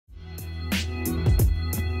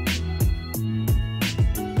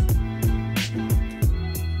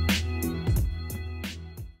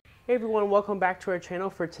Hey everyone, welcome back to our channel.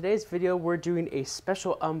 For today's video, we're doing a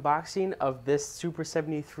special unboxing of this Super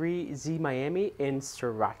 73 Z Miami in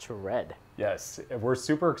Sriracha Red. Yes, we're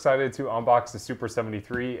super excited to unbox the Super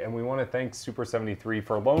 73, and we want to thank Super 73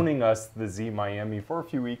 for loaning us the Z Miami for a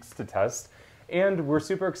few weeks to test. And we're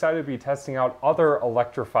super excited to be testing out other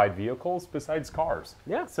electrified vehicles besides cars.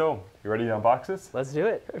 Yeah. So, you ready to unbox this? Let's do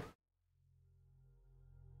it.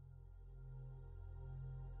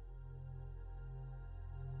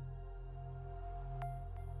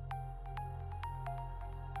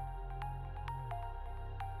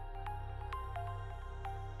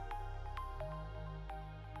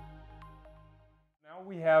 Now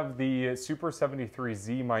we have the Super 73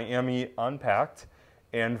 Z Miami unpacked,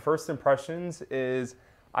 and first impressions is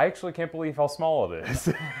I actually can't believe how small it is.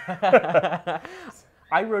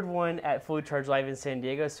 I rode one at Fully Charged Live in San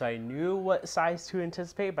Diego, so I knew what size to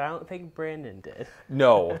anticipate, but I don't think Brandon did.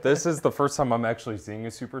 No, this is the first time I'm actually seeing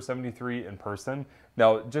a Super 73 in person.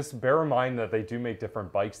 Now, just bear in mind that they do make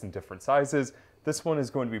different bikes in different sizes. This one is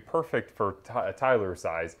going to be perfect for Tyler's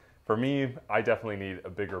size. For me, I definitely need a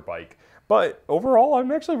bigger bike. But overall, I'm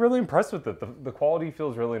actually really impressed with it. The quality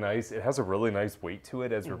feels really nice. It has a really nice weight to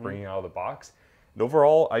it as we're bringing it out of the box. And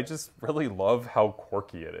overall, I just really love how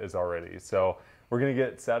quirky it is already. So we're gonna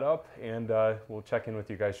get set up and we'll check in with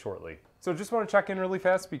you guys shortly. So just wanna check in really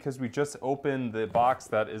fast because we just opened the box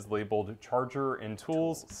that is labeled charger and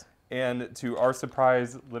tools. And to our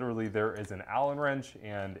surprise, literally there is an Allen wrench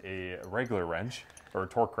and a regular wrench, or a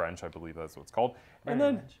torque wrench, I believe that's what it's called.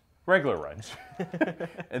 Regular wrench.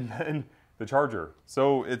 And then the charger.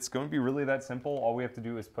 So it's going to be really that simple. All we have to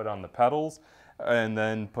do is put on the pedals and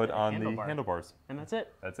then put on the handlebars. And that's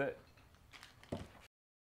it. That's it.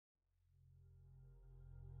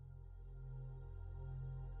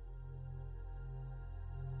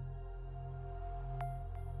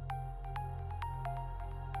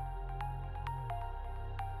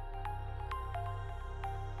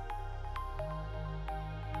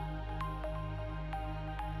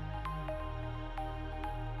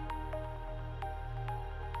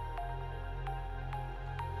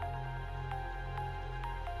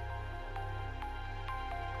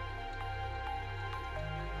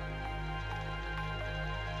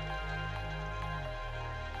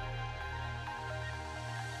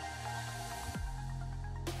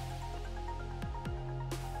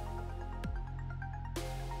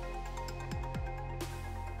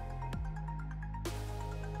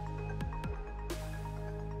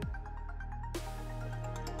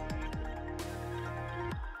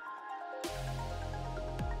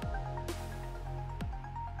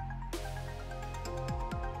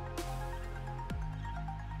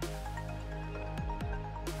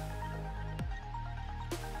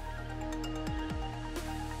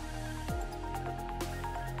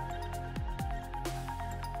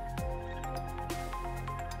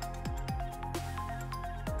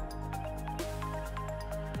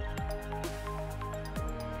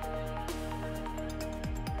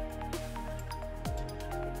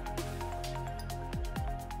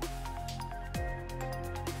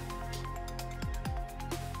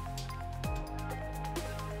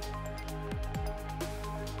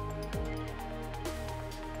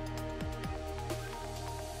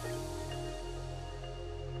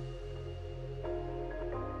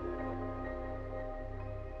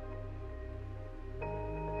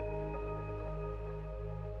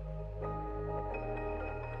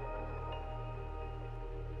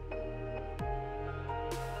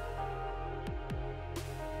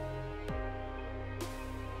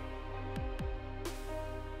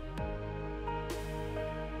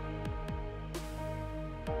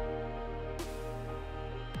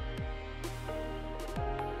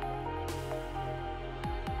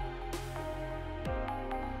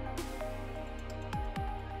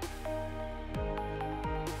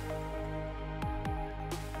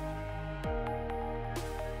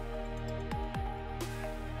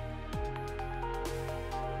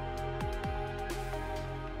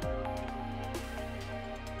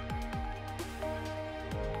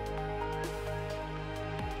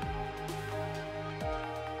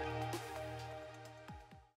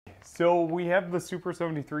 So we have the Super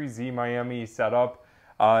 73 Z Miami set up.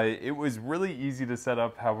 It was really easy to set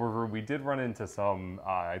up. However, we did run into some,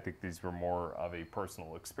 I think these were more of a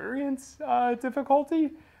personal experience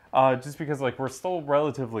difficulty, just because like we're still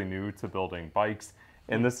relatively new to building bikes,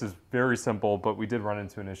 and this is very simple, but we did run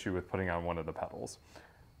into an issue with putting on one of the pedals.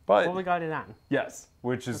 But we got it on. Yes,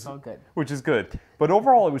 which is all good. Which is good. But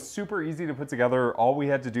overall, it was super easy to put together. All we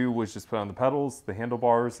had to do was just put on the pedals, the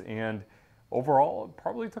handlebars, and overall, it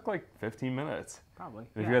probably took like 15 minutes. Probably.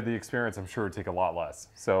 And if you had the experience, I'm sure it'd take a lot less.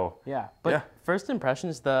 So yeah, but yeah. First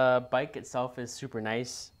impressions, the bike itself is super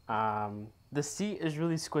nice. The seat is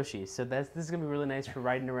really squishy, so this is gonna be really nice for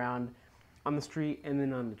riding around on the street and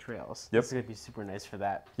then on the trails. Yep. This is gonna be super nice for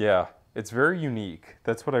that. Yeah, it's very unique.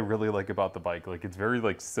 That's what I really like about the bike. Like, it's very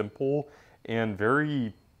like simple and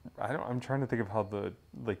very, I'm trying to think of how the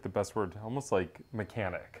best word, almost like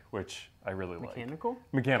mechanic, which I really like. Mechanical?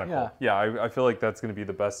 Mechanical. Yeah, I feel like that's going to be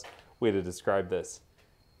the best way to describe this.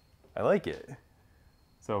 I like it.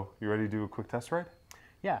 So, you ready to do a quick test ride?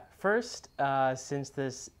 Yeah. First, since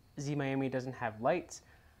this Z Miami doesn't have lights,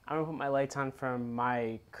 I'm gonna put my lights on from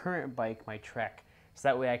my current bike, my Trek, so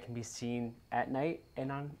that way I can be seen at night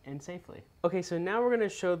and safely. Okay, so now we're gonna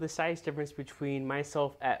show the size difference between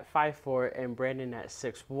myself at 5'4" and Brandon at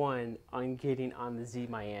 6'1" on getting on the Z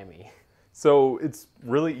Miami. So it's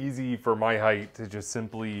really easy for my height to just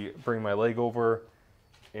simply bring my leg over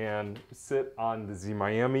and sit on the Z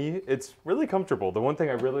Miami. It's really comfortable. The one thing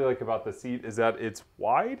I really like about the seat is that it's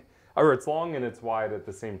wide, or it's long and it's wide at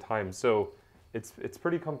the same time. So it's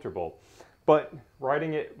pretty comfortable. But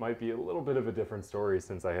riding it might be a little bit of a different story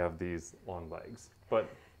since I have these long legs. But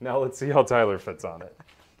now let's see how Tyler fits on it.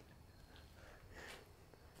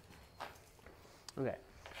 Okay,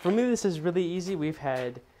 for me this is really easy. We've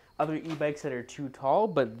had other e-bikes that are too tall,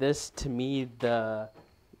 but this, to me, the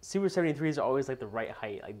Super 73 is always like the right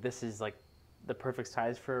height. Like, this is like the perfect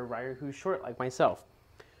size for a rider who's short like myself.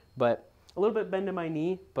 But a little bit bend in my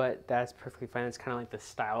knee, but that's perfectly fine. It's kind of like the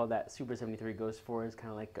style that Super 73 goes for. It's kind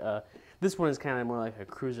of like, this one is kind of more like a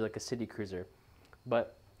cruiser, like a city cruiser.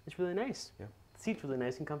 But it's really nice. Yeah. The seat's really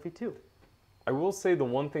nice and comfy too. I will say the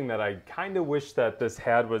one thing that I kind of wish that this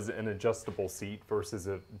had was an adjustable seat versus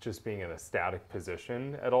just being in a static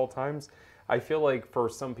position at all times. I feel like for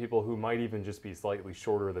some people who might even just be slightly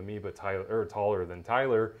shorter than me, but taller than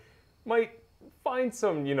Tyler, might find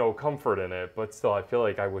some, comfort in it, but still, I feel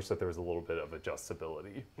like I wish that there was a little bit of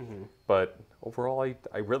adjustability. Mm-hmm. But overall,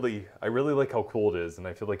 I really like how cool it is, and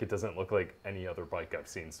I feel like it doesn't look like any other bike I've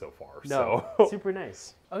seen so far. No, so. Super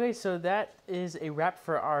nice. Okay, so that is a wrap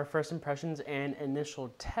for our first impressions and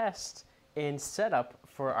initial test and setup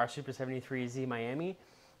for our Super 73 Z Miami.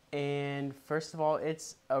 And first of all,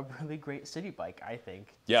 it's a really great city bike, I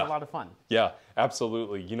think. Yeah. It's a lot of fun. Yeah,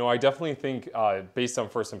 absolutely. I definitely think, based on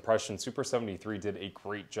first impression, Super 73 did a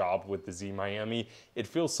great job with the Z Miami. It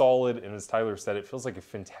feels solid, and as Tyler said, it feels like a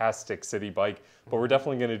fantastic city bike, but we're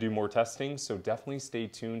definitely going to do more testing, so definitely stay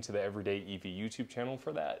tuned to the Everyday EV YouTube channel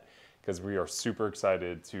for that, because we are super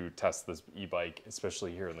excited to test this e-bike,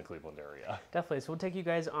 especially here in the Cleveland area. Definitely. So we'll take you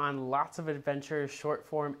guys on lots of adventures, short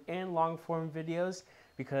form and long form videos,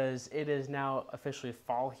 because it is now officially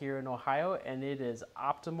fall here in Ohio and it is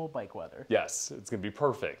optimal bike weather. Yes, it's going to be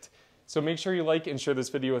perfect. So make sure you like and share this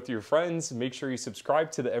video with your friends. Make sure you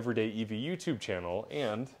subscribe to the Everyday EV YouTube channel,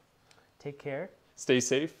 and take care. Stay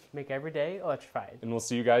safe. Make every day electrified. And we'll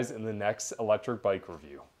see you guys in the next electric bike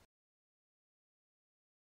review.